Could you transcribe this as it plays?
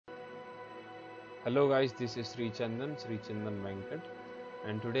Hello guys, this is Sri Chandan Venkat,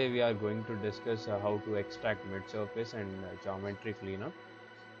 and today we are going to discuss how to extract mid-surface and geometry cleanup.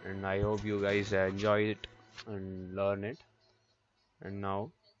 And I hope you guys enjoy it and learn it. And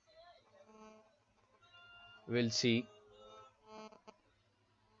now we'll see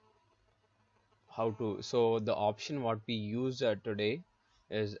how to. So the option what we use today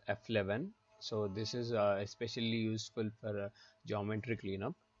is F11. So this is especially useful for geometry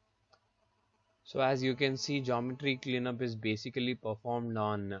cleanup. So as you can see, geometry cleanup is basically performed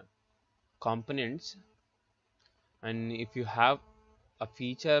on components, and if you have a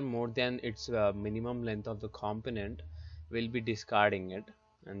feature more than its minimum length of the component, will be discarding it,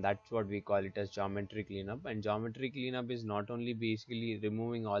 and that's what we call it as geometry cleanup. And geometry cleanup is not only basically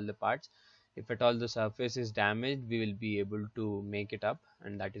removing all the parts. If at all the surface is damaged, we will be able to make it up,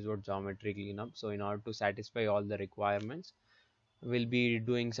 and that is what geometry cleanup. So in order to satisfy all the requirements, we'll be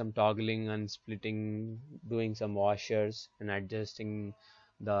doing some toggling and splitting, doing some washers and adjusting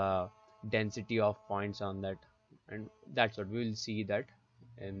the density of points on that, and that's what we will see that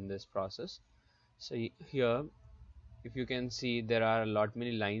in this process. So here, if you can see, there are a lot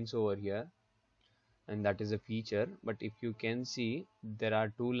many lines over here, and that is a feature. But if you can see, there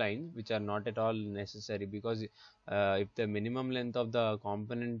are two lines which are not at all necessary, because if the minimum length of the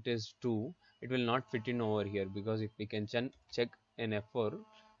component is 2, it will not fit in over here, because if we can check in F4,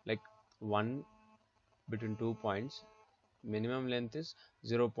 like 1 between 2 points, minimum length is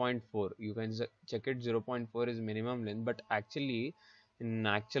 0.4. You can check it, 0.4 is minimum length, but actually in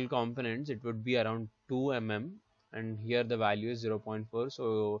actual components it would be around 2 mm, and here the value is 0.4.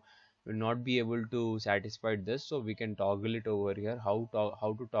 So will not be able to satisfy this, so we can toggle it over here. How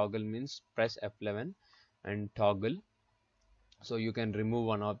to toggle means press F11 and toggle. So you can remove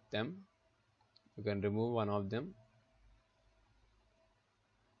one of them,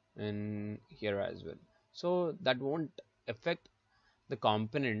 and here as well. So that won't affect the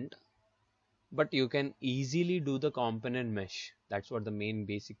component, but you can easily do the component mesh. That's what the main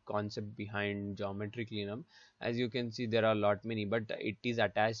basic concept behind geometry cleanup. As you can see, there are a lot many, but it is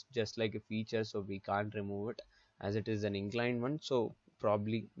attached just like a feature, so we can't remove it, as it is an inclined one, so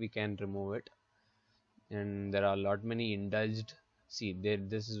probably we can remove it. And there are a lot many indulged. See there,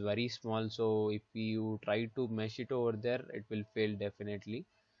 this is very small, so if you try to mesh it over there, it will fail definitely,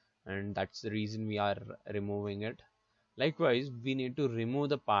 and that's the reason we are removing it. Likewise, we need to remove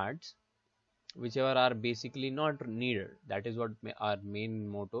the parts whichever are basically not needed. That is what our main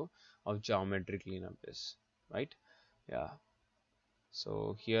motto of geometry cleanup is, right? Yeah.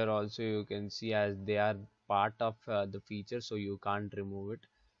 So here also you can see, as they are part of the feature, so you can't remove it.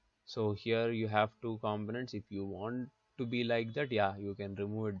 So here you have two components. If you want to be like that, yeah, you can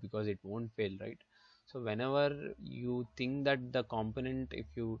remove it because it won't fail, right? So whenever you think that the component, if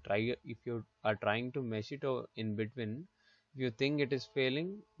you are trying to mesh it in between, if you think it is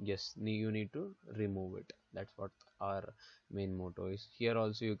failing, yes, you need to remove it. That's what our main motto is. Here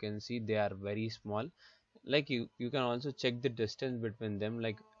also you can see they are very small. Like you can also check the distance between them,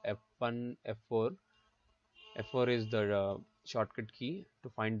 like F1, F4. F4 is the shortcut key to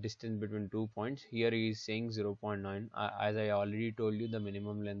find distance between 2 points. Here he is saying 0.9. As I already told you, the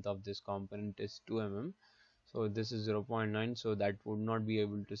minimum length of this component is 2 mm. So this is 0.9, so that would not be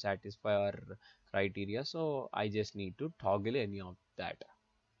able to satisfy our criteria. So I just need to toggle any of that.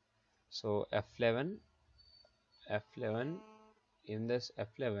 So F11, in this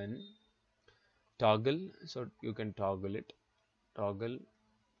F11, toggle. So you can toggle it, toggle,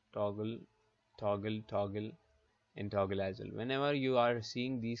 toggle, toggle, and toggle as well. Whenever you are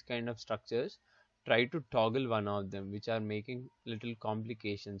seeing these kind of structures, try to toggle one of them, which are making little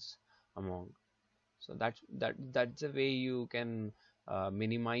complications among. So that's the way you can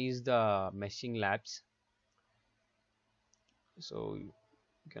minimize the meshing lapse. So you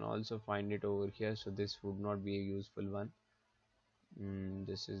can also find it over here. So this would not be a useful one.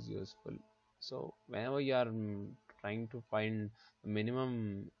 This is useful. So whenever you are trying to find the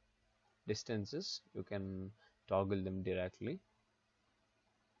minimum distances, you can toggle them directly.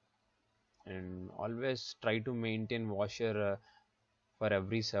 And always try to maintain washer for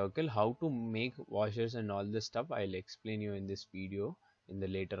every circle. How to make washers and all this stuff, I'll explain you in this video in the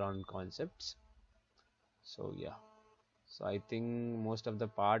later on concepts. So yeah, so I think most of the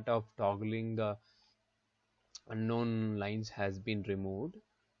part of toggling the unknown lines has been removed.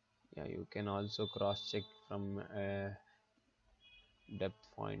 Yeah, you can also cross check from a depth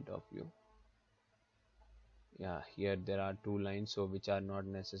point of view. Yeah, here there are two lines, so which are not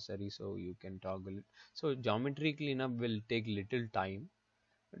necessary, so you can toggle it. So geometry cleanup will take little time,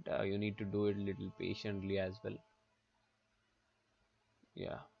 but you need to do it little patiently as well.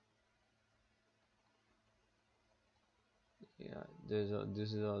 Yeah. Yeah,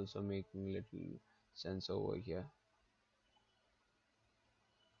 this is also making little sense over here.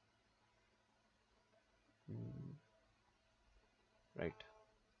 Mm, right.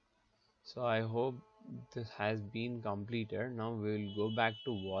 So I hope this has been completed. Now we will go back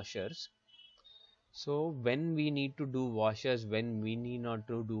to washers. So when we need to do washers, when we need not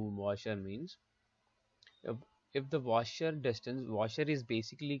to do washer means, if, if the washer is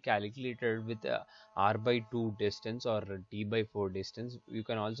basically calculated with a r by 2 distance or a d by 4 distance. You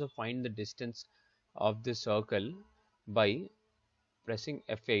can also find the distance of the circle by pressing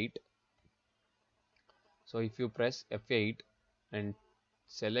F8. So if you press F8 and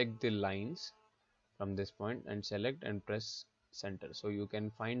select the lines from this point and select and press center, so you can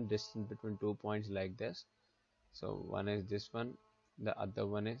find distance between 2 points like this. So one is this one, the other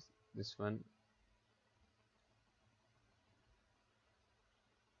one is this one.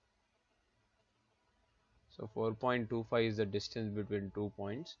 So 4.25 is the distance between 2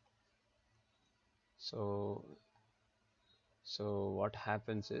 points. So what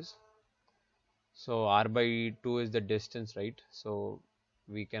happens is, so r by 2 is the distance, right? So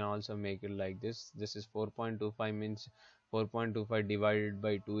we can also make it like this. This is 4.25 means 4.25 divided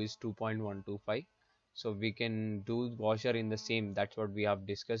by 2 is 2.125. So we can do washer in the same. That's what we have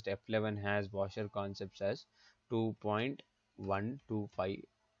discussed. F11 has washer concepts as 2.125.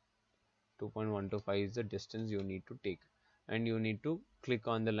 2.125 is the distance you need to take, and you need to click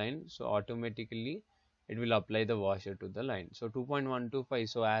on the line, so automatically it will apply the washer to the line. So 2.125,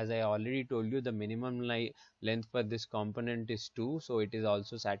 so as I already told you, the minimum length for this component is 2, so it is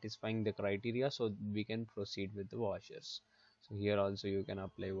also satisfying the criteria, so we can proceed with the washers. So here also you can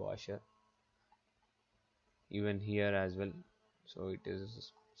apply washer, even here as well, so it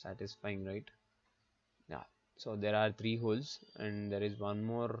is satisfying, right? Yeah. So there are 3 holes and there is one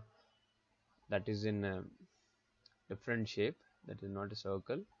more that is in a different shape, that is not a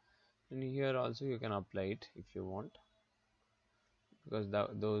circle, and here also you can apply it if you want, because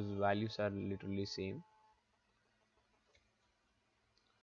those values are literally same.